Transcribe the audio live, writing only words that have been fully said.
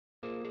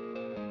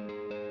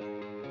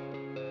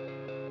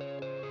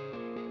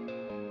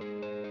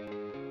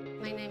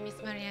My name is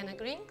Mariana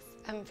Grings.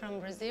 I'm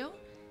from Brazil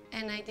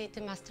and I did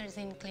the Masters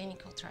in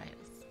Clinical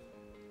Trials.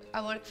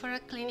 I work for a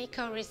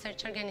clinical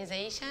research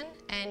organization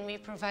and we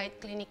provide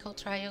clinical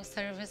trial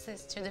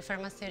services to the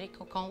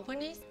pharmaceutical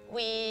companies.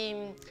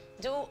 We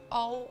do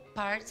all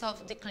parts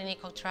of the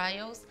clinical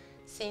trials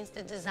since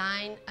the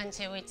design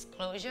until its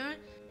closure.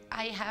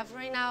 I have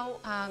right now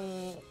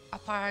a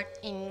part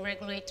in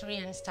regulatory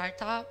and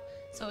startup,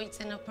 so it's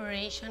an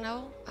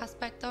operational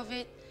aspect of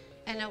it,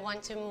 and I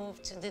want to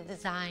move to the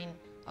design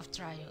of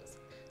trials.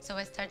 So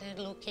I started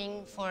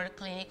looking for a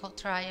clinical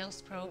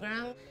trials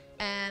program,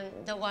 and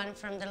the one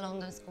from the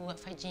London School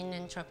of Hygiene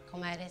and Tropical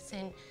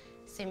Medicine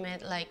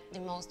seemed like the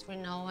most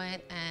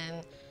renowned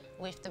and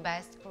with the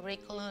best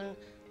curriculum.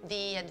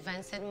 The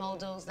advanced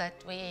models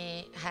that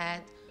we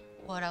had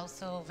were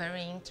also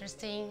very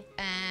interesting,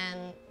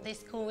 and the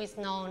school is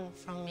known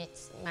from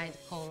its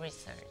medical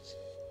research.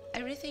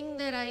 Everything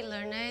that I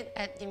learned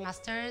at the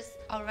Masters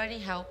already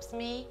helps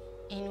me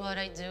in what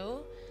I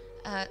do.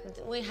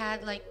 We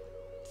had like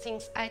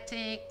things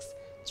ethics,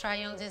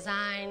 trial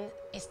design,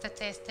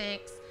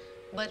 statistics,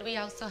 but we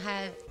also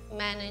had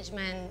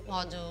management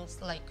modules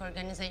like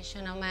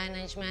organizational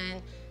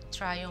management,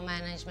 trial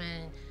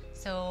management.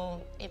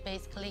 So it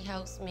basically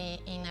helps me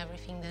in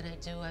everything that I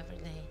do every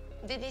day.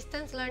 The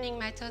distance learning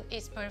method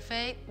is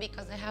perfect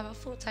because I have a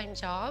full-time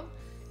job,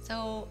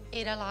 so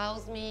it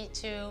allows me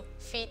to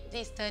fit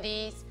the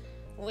studies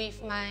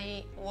with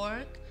my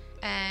work,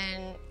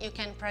 and you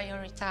can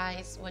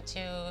prioritize what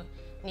you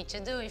need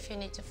to do. If you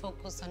need to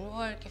focus on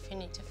work, if you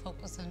need to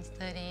focus on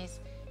studies,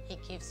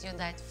 it gives you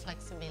that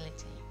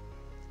flexibility.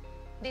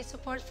 The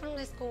support from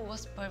the school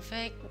was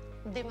perfect.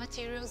 The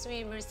materials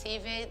we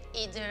received,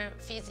 either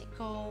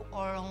physical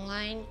or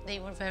online, they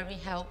were very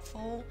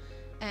helpful,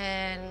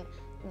 and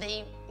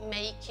they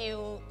make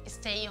you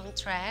stay on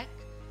track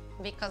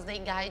because they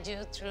guide you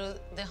through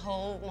the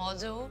whole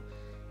module.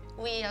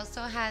 We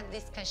also had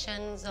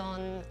discussions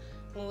on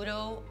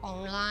Moodle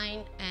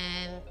online,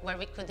 and where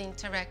we could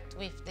interact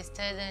with the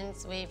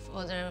students, with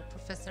other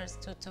professors,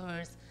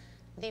 tutors.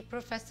 The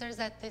professors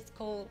at the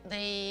school,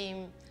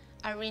 they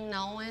are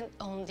renowned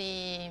on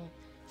the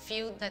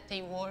field that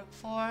they work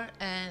for,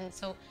 and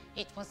so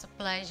it was a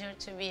pleasure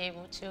to be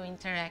able to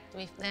interact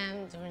with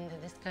them during the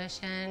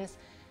discussions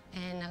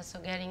and also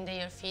getting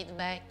their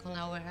feedback on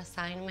our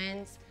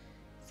assignments.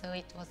 So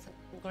it was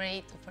a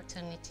great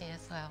opportunity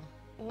as well.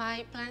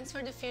 My plans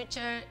for the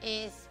future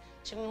is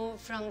to move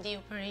from the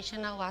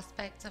operational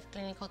aspects of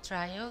clinical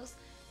trials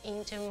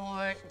into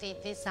more the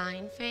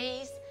design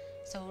phase,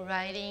 so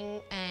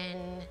writing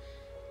and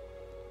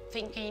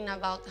thinking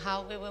about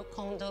how we will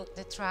conduct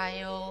the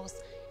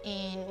trials,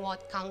 in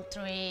what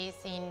countries,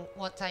 in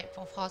what type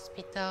of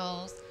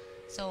hospitals,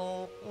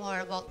 so more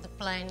about the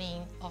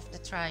planning of the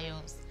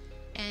trials.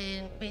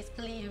 And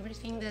basically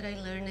everything that I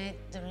learned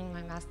during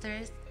my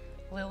Masters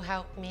will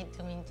help me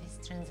doing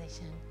this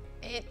transition.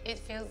 It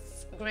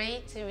feels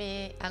great to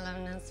be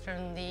alumnus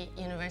from the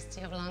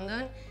University of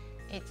London.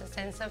 It's a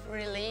sense of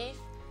relief,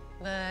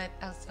 but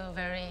also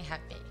very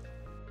happy.